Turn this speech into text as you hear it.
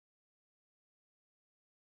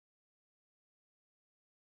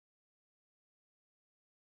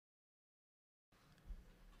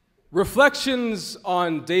Reflections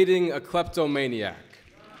on dating a kleptomaniac.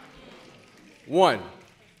 1.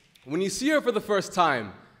 When you see her for the first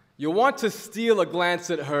time, you'll want to steal a glance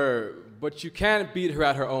at her, but you can't beat her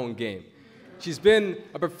at her own game. She's been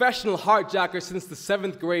a professional heartjacker since the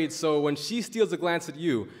 7th grade, so when she steals a glance at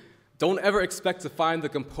you, don't ever expect to find the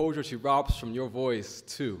composure she robs from your voice,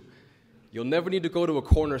 too. You'll never need to go to a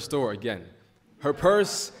corner store again. Her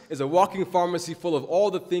purse is a walking pharmacy full of all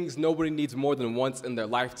the things nobody needs more than once in their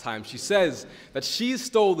lifetime. She says that she's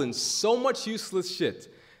stolen so much useless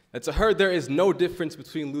shit that to her there is no difference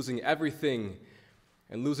between losing everything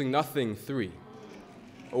and losing nothing. 3.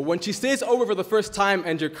 When she stays over for the first time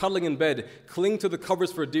and you're cuddling in bed, cling to the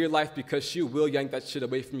covers for dear life because she will yank that shit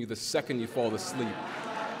away from you the second you fall asleep.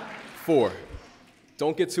 4.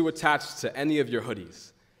 Don't get too attached to any of your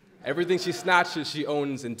hoodies. Everything she snatches, she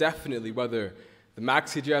owns indefinitely, whether the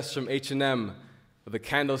maxi dress from H&M, or the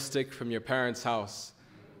candlestick from your parents' house,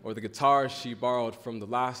 or the guitar she borrowed from the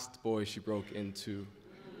last boy she broke into.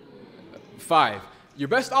 5. You're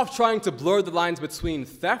best off trying to blur the lines between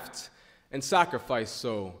theft and sacrifice,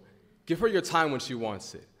 so give her your time when she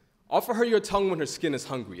wants it. Offer her your tongue when her skin is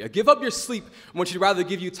hungry. Give up your sleep when she'd rather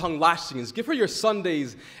give you tongue lashings. Give her your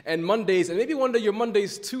Sundays and Mondays, and maybe one day your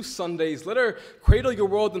Mondays to Sundays. Let her cradle your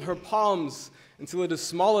world in her palms until it is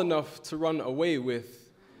small enough to run away with.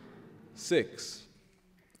 6.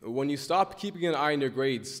 When you stop keeping an eye on your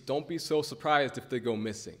grades, don't be so surprised if they go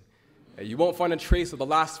missing. You won't find a trace of the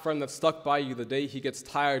last friend that stuck by you the day he gets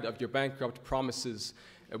tired of your bankrupt promises.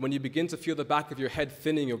 And when you begin to feel the back of your head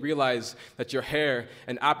thinning, you'll realize that your hair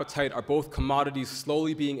and appetite are both commodities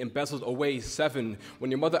slowly being embezzled away. 7. When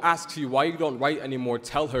your mother asks you why you don't write anymore,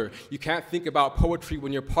 tell her you can't think about poetry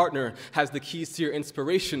when your partner has the keys to your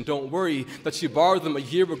inspiration. Don't worry that you borrowed them a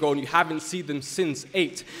year ago and you haven't seen them since.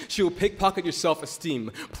 8. She will pickpocket your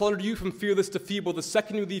self-esteem, plunder you from fearless to feeble the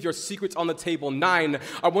second you leave your secrets on the table. 9.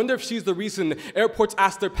 I wonder if she's the reason airports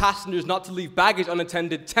ask their passengers not to leave baggage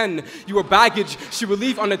unattended. 10. You are baggage she will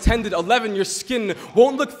leave unattended. 11. Your skin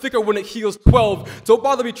won't look thicker when it heals. 12. Don't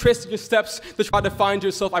bother retracing your steps to try to find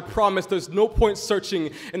yourself. I promise there's no point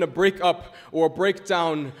searching in a breakup or a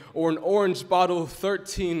breakdown or an orange bottle.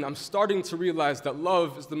 13. I'm starting to realize that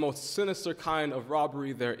love is the most sinister kind of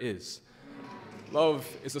robbery there is. Love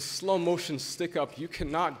is a slow-motion stick-up you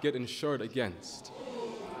cannot get insured against.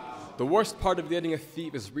 The worst part of dating a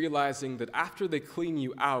thief is realizing that after they clean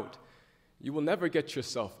you out, you will never get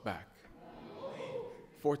yourself back.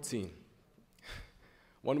 14.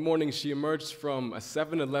 One morning, she emerged from a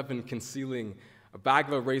 7-Eleven concealing a bag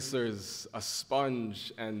of erasers, a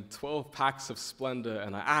sponge, and 12 packs of Splenda,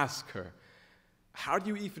 and I asked her, how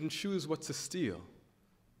do you even choose what to steal?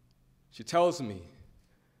 She tells me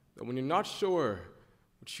that when you're not sure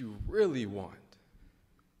what you really want,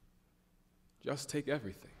 just take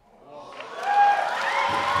everything.